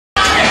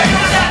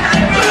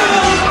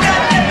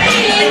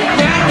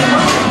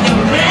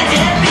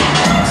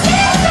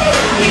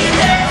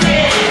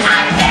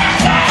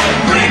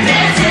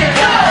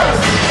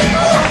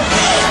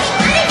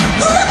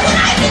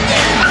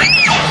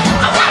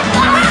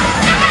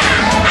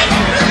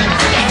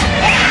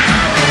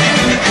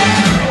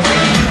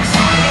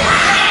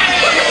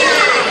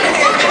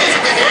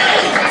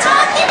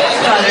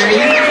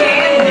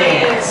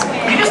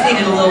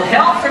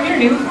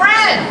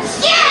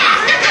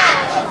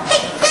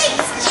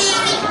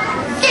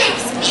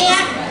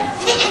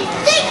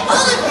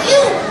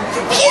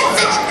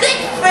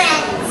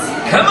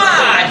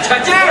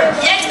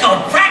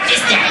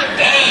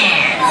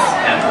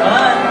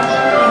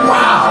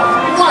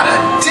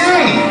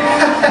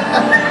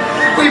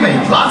made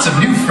lots of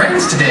new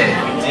friends today.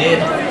 We did.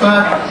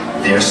 But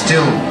there's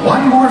still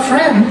one more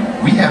friend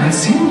we haven't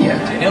seen yet.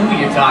 I know who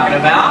you're talking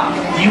about.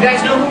 Do you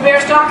guys know who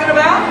Bear's talking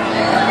about?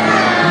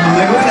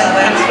 Luna,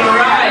 that's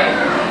right.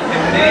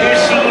 And there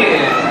she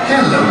is.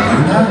 Hello,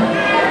 Luna.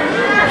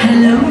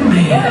 Hello,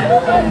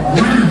 Bear.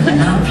 What a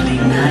lovely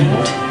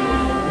night.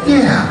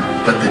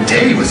 Yeah, but the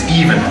day was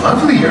even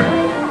lovelier.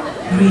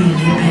 Really,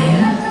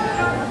 Bear?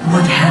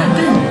 What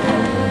happened?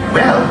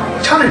 Well,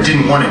 Tutter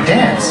didn't want to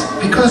dance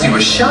because he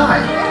was shy.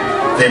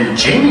 Then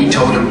Jamie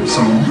told him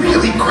some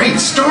really great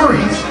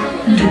stories.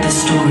 Did the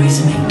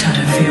stories make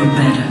Tutter feel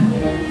better?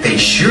 They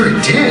sure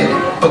did,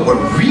 but what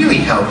really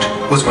helped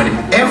was when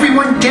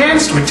everyone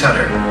danced with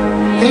Tutter.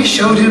 They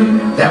showed him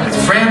that with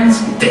friends,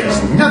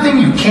 there's nothing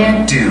you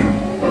can't do.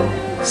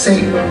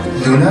 Say,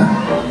 Luna,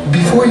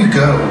 before you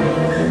go,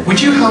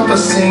 would you help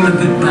us sing A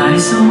goodbye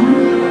song?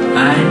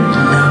 I'd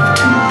love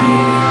to,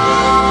 Bear.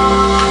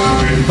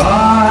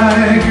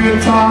 Goodbye,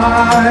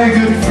 goodbye,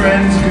 good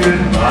friends,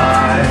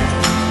 goodbye.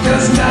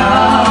 'Cause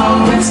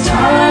now it's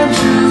time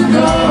to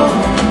go.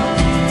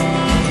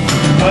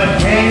 But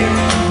hey,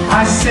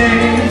 I say,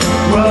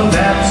 well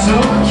that's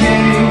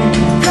okay.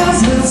 'Cause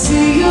we'll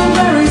see you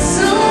very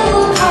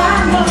soon, I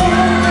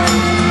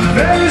know.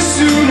 Very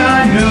soon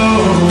I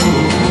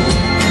know.